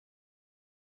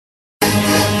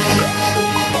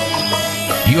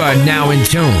You are now in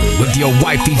tune with your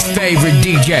wifey's favorite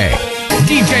DJ,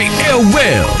 DJ Ill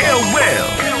Will.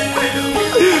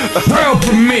 World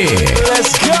premiere.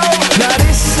 Let's go. Now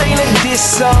this ain't a diss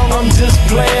song, I'm just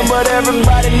playing, but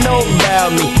everybody know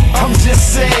about me. I'm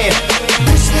just saying,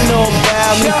 bitch know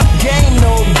about me, Game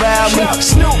know about me,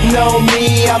 Snoop know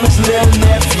me, I'm his little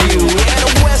nephew. Yeah,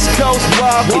 the West Coast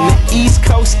walking, the East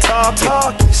Coast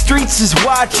talking, streets is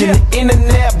watching, the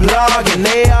internet blogging,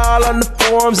 they all on the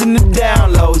forums and the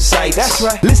download sites. That's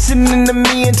right. Listening to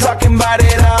me and talking about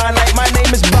it all night. My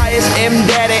name is Bias M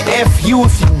Daddy, F you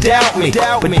if you doubt me.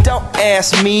 But don't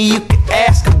ask me, you can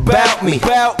ask about me.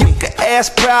 You can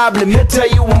ask problem, he'll tell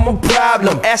you I'm a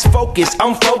problem. Ask focus,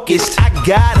 I'm focused, I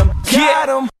got him.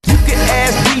 You can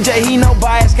ask DJ, he know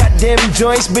Bias got them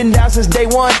joints. Been down since day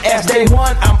one, ask day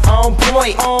one, I'm on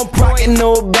point. Rockin'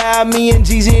 know about me and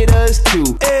Jeezy does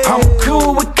too. I'm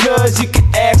cool with cuz, you can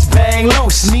ask Bang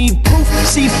Loose. Need proof,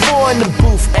 C4 in the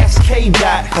booth, ask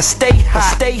K-Dot. I stay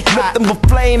hot, nothing but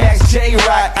flame, ask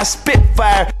J-Rod. I spit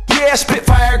fire, yeah,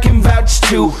 Spitfire can vouch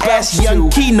too. Ask Young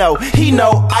Kino, he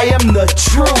know I am the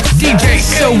truth. DJ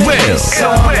Ill Will.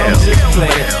 I'm just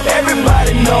playing.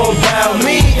 Everybody know about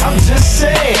me, I'm just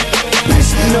saying.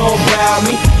 Bitch know about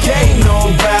me, Game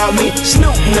know about me,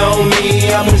 Snoop know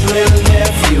me, I'm his little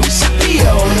nephew.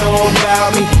 CEO know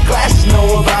about me, Glasses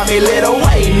know about me, Little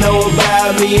Wayne know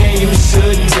about me, and you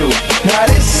should too. Now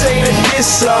this ain't a diss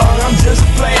song, I'm just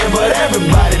playing, but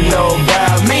everybody know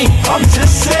about me. I'm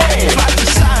just saying, my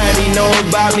society know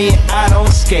about me, I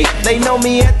don't skate. They know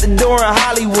me at the door in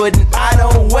Hollywood, and I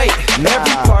don't wait. And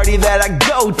every party that I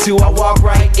go to, I walk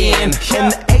right in.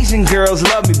 And the Asian girls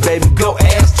love me, baby, go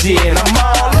ask Jen. I'm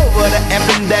all over the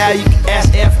F and down, you can ask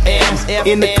FM.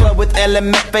 In the club with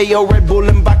LMFAO, Red Bull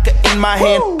and vodka in my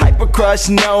hand. Hyper Crush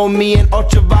know me and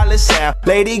Ultraviolet sound.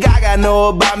 Lady Gaga know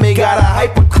about me, got a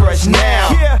Hyper Crush now.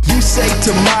 You say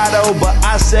tomato, but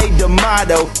I say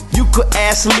D'Amato. You could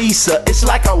ask Lisa, it's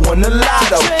like I won the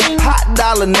lotto. Hot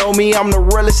Dollar know me, I'm the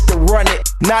realest to run it.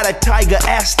 Not a tiger,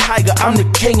 ask Tiger, I'm the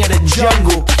king of the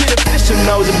jungle. Kid Official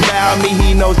knows about me,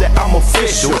 he knows that I'm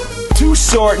official. Too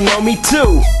Short know me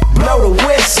too, blow the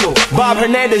whistle. Bob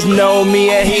Hernandez know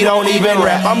me and he don't even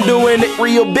rap. I'm doing it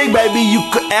real big, baby, you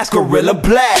could ask Gorilla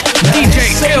Black. DJ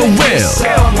Ill Will.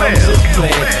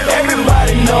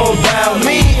 Everybody know about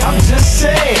me, I'm just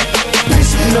saying.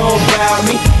 Bitch know about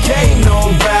me, Game know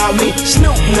about me,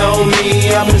 Snoop know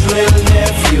me, I'm his little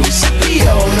nephew.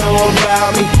 CEO know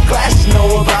about me, Glasses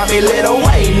know about me, Little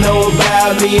Wayne know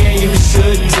about me, and you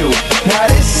should too. Now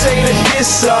this ain't a diss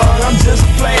song, I'm just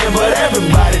playing, but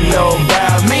everybody know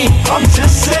about me. I'm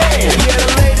just saying. Yeah,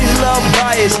 the ladies love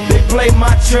Bias, they play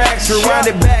my tracks. Around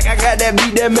it back, I got that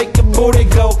beat that make the booty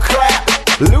go clap.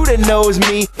 Luda knows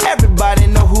me, everybody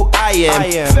know who I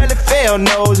am. Feli Fail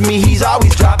knows me, he's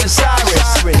always dropping Cyrus.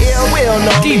 Ill Will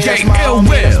know me, that's my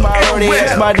homie, that's my roadie,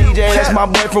 that's my DJ, that's my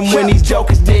boy from when these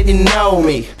jokers didn't know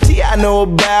me. T.I. know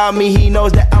about me, he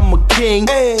knows that I'm a king.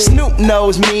 Snoop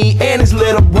knows me, and his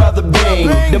little brother Bing.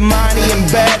 Damani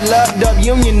and Bad Luck, Dub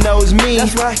Union knows me.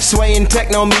 Sway and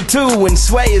Tech know me too, and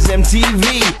Sway is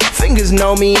MTV. Fingers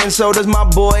know me, and so does my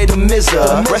boy the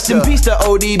Mizza. Rest in peace to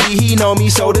ODB, he know me,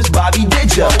 so does Bobby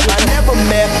Digger. I never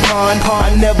met Pun,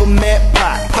 I never met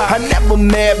Pac, I never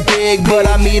met Big, but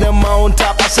I meet him on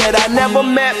top. I said I never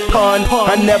met Pun,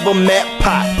 I never met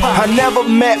Pac, I never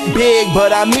met Big,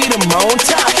 but I meet him on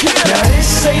top. Now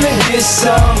this ain't a diss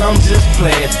song, I'm just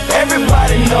playing.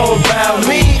 Everybody know about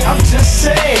me, I'm just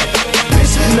saying.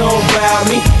 Bitch know about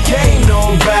me, Game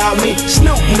know about me,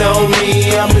 Snoop know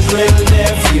me, I'm his little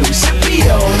nephew.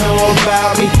 CEO know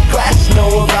about me, Glasses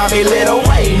know about me, Little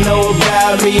Wayne know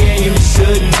about me, and you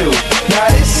should too. Now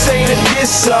this ain't a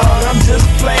diss song, I'm just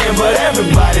playing, but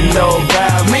everybody know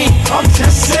about me. I'm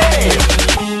just saying.